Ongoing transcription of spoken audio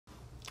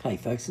Hey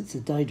folks, it's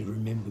a day to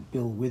remember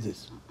Bill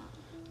Withers,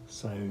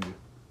 so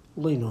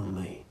lean on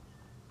me.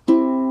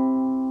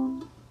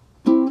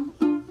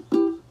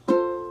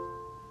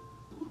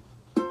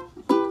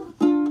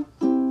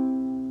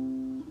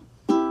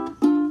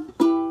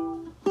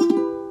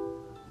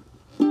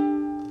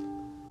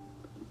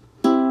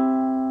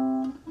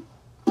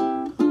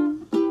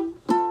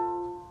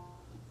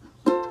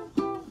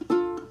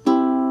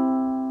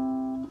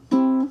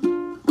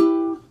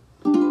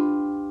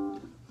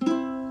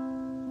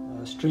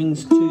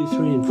 Strings 2, 3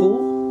 and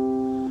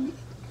 4.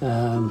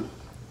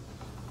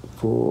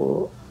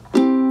 For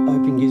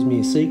open gives me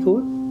a C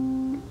chord.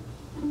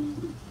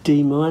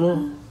 D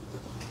minor,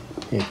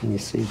 how can you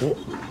see that?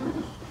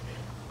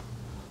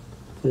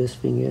 First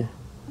finger,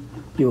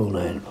 you all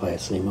know how to play a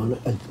C minor,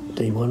 a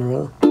D minor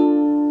rather.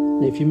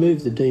 And if you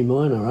move the D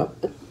minor up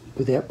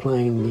without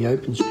playing the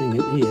open string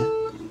at here,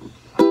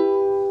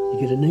 you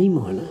get an E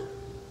minor.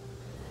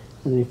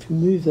 And if you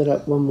move that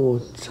up one more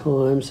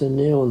time, so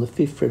now on the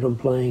 5th fret I'm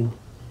playing,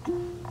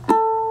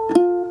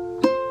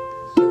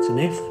 that's an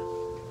F.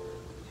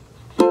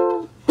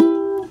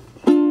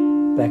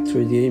 Back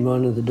through the E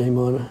minor, the D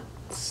minor,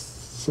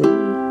 C,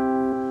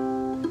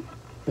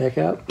 back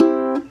up,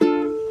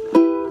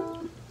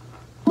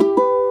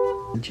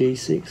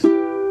 G6,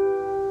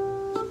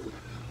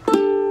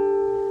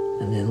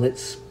 and then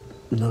let's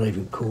not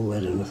even call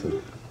that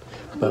anything,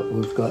 but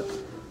we've got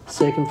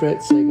 2nd fret,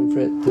 2nd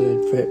fret,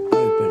 3rd fret,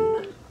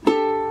 open,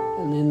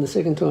 and then the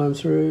second time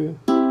through,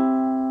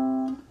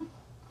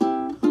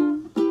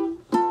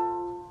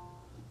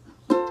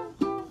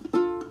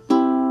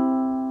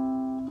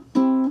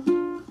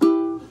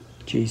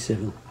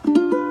 G7,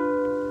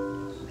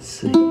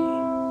 C,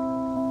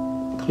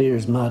 clear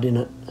as mud in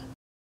it.